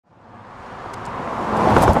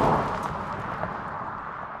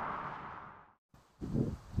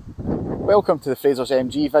Welcome to the Frasers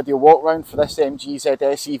MG video walk round for this MG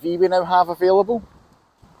ZS EV we now have available.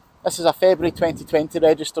 This is a February 2020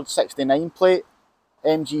 registered 69 plate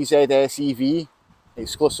MG ZS EV,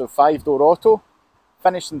 exclusive 5-door auto,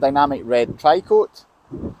 finished in dynamic red tri-coat.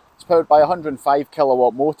 It's powered by a 105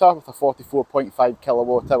 kilowatt motor with a 44.5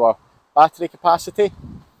 kilowatt hour battery capacity.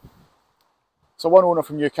 It's a one owner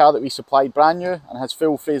from new car that we supplied brand new and has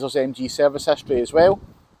full Frasers MG service history as well.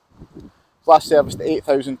 Last serviced at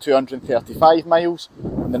 8,235 miles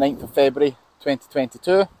on the 9th of February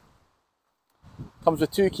 2022. Comes with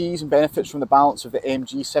 2 keys and benefits from the balance of the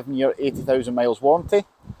MG 7-year 80,000 miles warranty.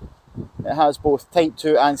 It has both Type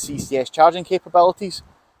 2 and CCS charging capabilities,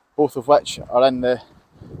 both of which are in the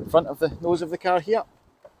front of the nose of the car here.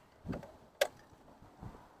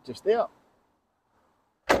 Just there.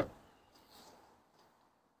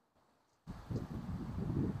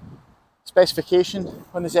 Specification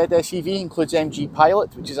on the ZS EV includes MG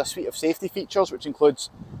Pilot, which is a suite of safety features which includes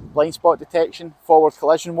blind spot detection, forward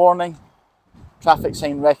collision warning, traffic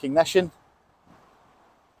sign recognition,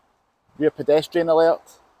 rear pedestrian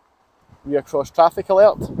alert, rear cross traffic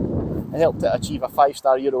alert. It helped it achieve a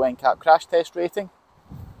 5-star Euro NCAP crash test rating.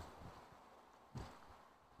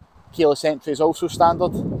 Keyless entry is also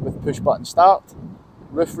standard with push button start,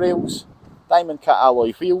 roof rails, diamond cut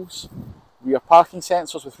alloy wheels, rear parking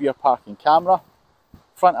sensors with rear parking camera,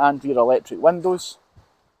 front and rear electric windows,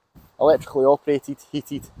 electrically operated,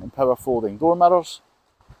 heated and power folding door mirrors,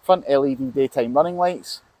 front LED daytime running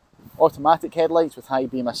lights, automatic headlights with high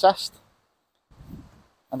beam assist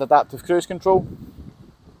and adaptive cruise control.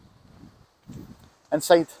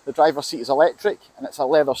 Inside, the driver's seat is electric and it's a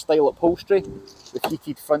leather style upholstery with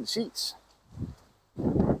heated front seats.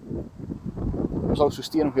 There's also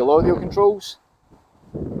steering wheel audio controls.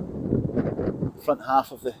 The front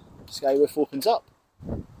half of the skyroof opens up.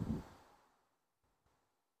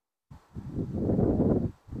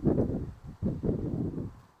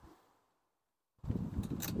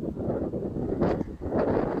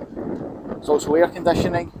 There's also air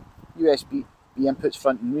conditioning, USB inputs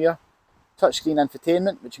front and rear, touchscreen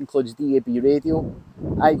infotainment which includes DAB radio,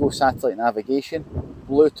 iGo satellite navigation,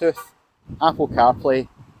 Bluetooth, Apple CarPlay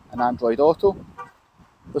and Android Auto.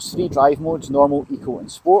 There's 3 drive modes, normal, eco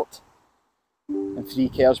and sport, and 3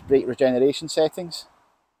 KERS brake regeneration settings.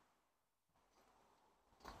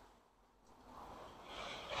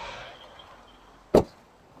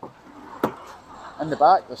 In the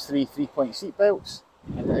back there's 3 3-point seat belts,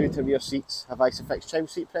 and the outer rear seats have ISOFIX child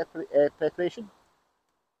seat preparation.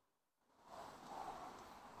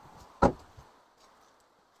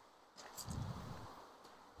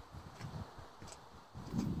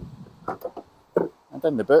 And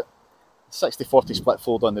in the boot, 60-40 split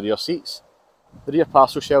fold on the rear seats. The rear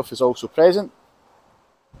parcel shelf is also present.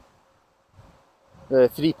 The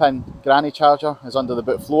 3-pin granny charger is under the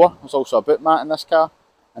boot floor. There's also a boot mat in this car,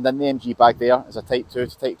 and in the MG bag there is a Type 2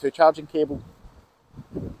 to Type 2 charging cable.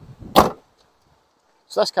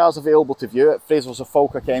 So this car is available to view at Frasers of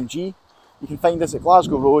Falkirk MG. You can find us at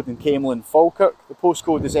Glasgow Road in Camelin, Falkirk. The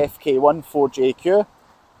postcode is FK14JQ. You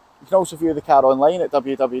can also view the car online at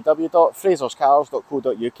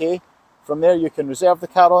www.fraserscars.co.uk. From there you can reserve the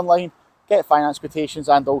car online, get finance quotations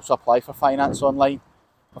and also apply for finance online.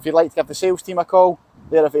 If you'd like to give the sales team a call,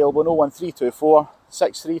 they're available on 01324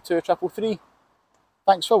 632 333.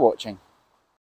 Thanks for watching.